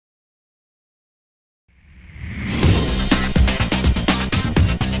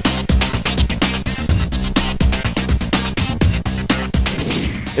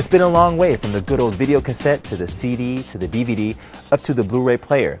It's been a long way from the good old video cassette to the CD to the DVD up to the Blu-ray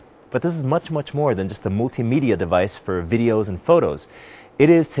player. But this is much, much more than just a multimedia device for videos and photos. It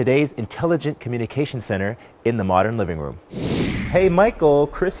is today's intelligent communication center in the modern living room. Hey Michael,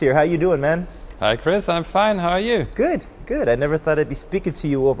 Chris here. How you doing, man? Hi Chris, I'm fine. How are you? Good, good. I never thought I'd be speaking to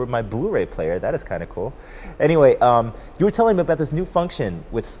you over my Blu-ray player. That is kind of cool. Anyway, you were telling me about this new function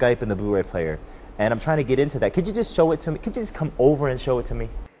with Skype and the Blu-ray player, and I'm trying to get into that. Could you just show it to me? Could you just come over and show it to me?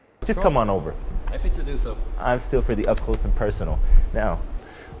 Just come on over. Happy to do so. I'm still for the up close and personal. Now,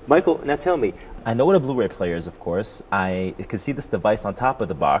 Michael, now tell me, I know what a Blu-ray player is, of course. I can see this device on top of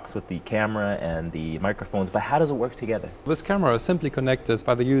the box with the camera and the microphones, but how does it work together? This camera is simply connected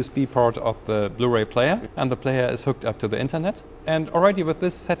by the USB port of the Blu-ray player, and the player is hooked up to the internet. And already with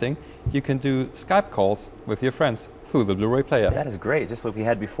this setting, you can do Skype calls with your friends through the Blu-ray player. That is great, just like we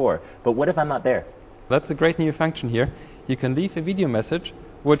had before. But what if I'm not there? That's a great new function here. You can leave a video message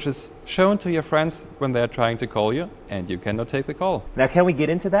which is shown to your friends when they're trying to call you, and you cannot take the call. Now, can we get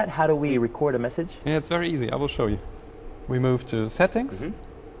into that? How do we record a message? Yeah, it's very easy. I will show you. We move to Settings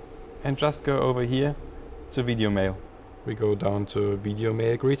and just go over here to Video Mail. We go down to Video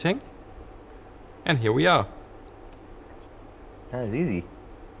Mail Greeting, and here we are. That is easy.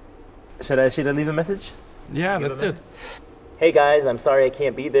 Should I leave a message? Yeah, that's it. Hey guys, I'm sorry I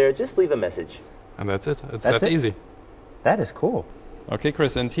can't be there. Just leave a message. And that's it. It's That's that it? easy. That is cool. Okay,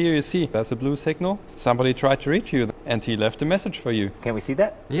 Chris, and here you see there's a blue signal. Somebody tried to reach you, and he left a message for you. Can we see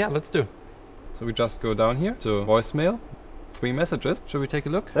that? Yeah, let's do. So we just go down here to voicemail. 3 messages. Should we take a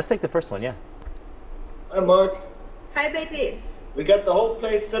look? Let's take the first one, yeah. Hi, Mark. Hi, Betty. We got the whole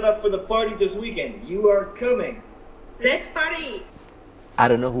place set up for the party this weekend. You are coming. Let's party. I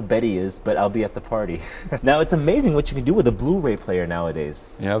don't know who Betty is, but I'll be at the party. Now, it's amazing what you can do with a Blu-ray player nowadays.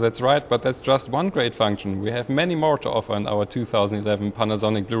 Yeah, that's right, but that's just one great function. We have many more to offer in our 2011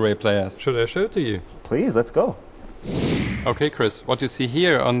 Panasonic Blu-ray players. Should I show it to you? Please, let's go. Okay, Chris, what you see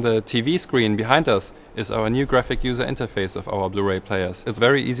here on the TV screen behind us is our new graphic user interface of our Blu-ray players. It's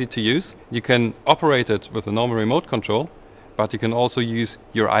very easy to use. You can operate it with a normal remote control, but you can also use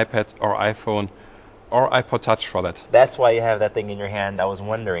your iPad or iPhone or iPod Touch for that. That's why you have that thing in your hand. I was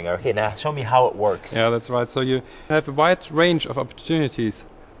wondering. Okay, now show me how it works. Yeah, that's right. So you have a wide range of opportunities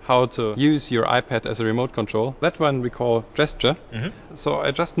how to use your iPad as a remote control. That one we call gesture. So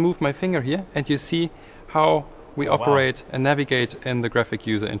I just move my finger here, and you see how we operate and navigate in the graphic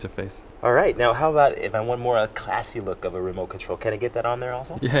user interface. All right, now how about if I want more a classy look of a remote control? Can I get that on there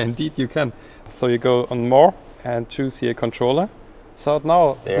also? Yeah, indeed you can. So you go on More and choose here Controller. So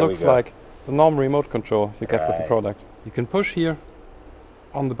now it looks like the normal remote control you get with the product. You can push here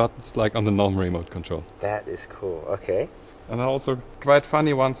on the buttons like on the normal remote control. That is cool, okay. And also quite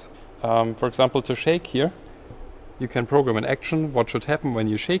funny ones. For example, to shake here, you can program an action, what should happen when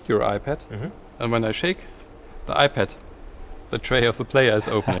you shake your iPad. And when I shake the iPad, the tray of the player is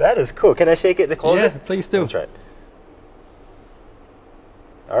open. That is cool. Can I shake it to close it? Yeah, please do. That's right.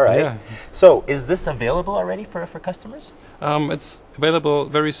 All right. Yeah. So, is this available already for customers? It's available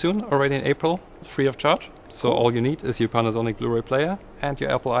very soon, already in April, free of charge. So all you need is your Panasonic Blu-ray player and your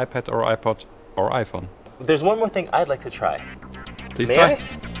Apple iPad or iPod or iPhone. There's one more thing I'd like to try. Please May try. I?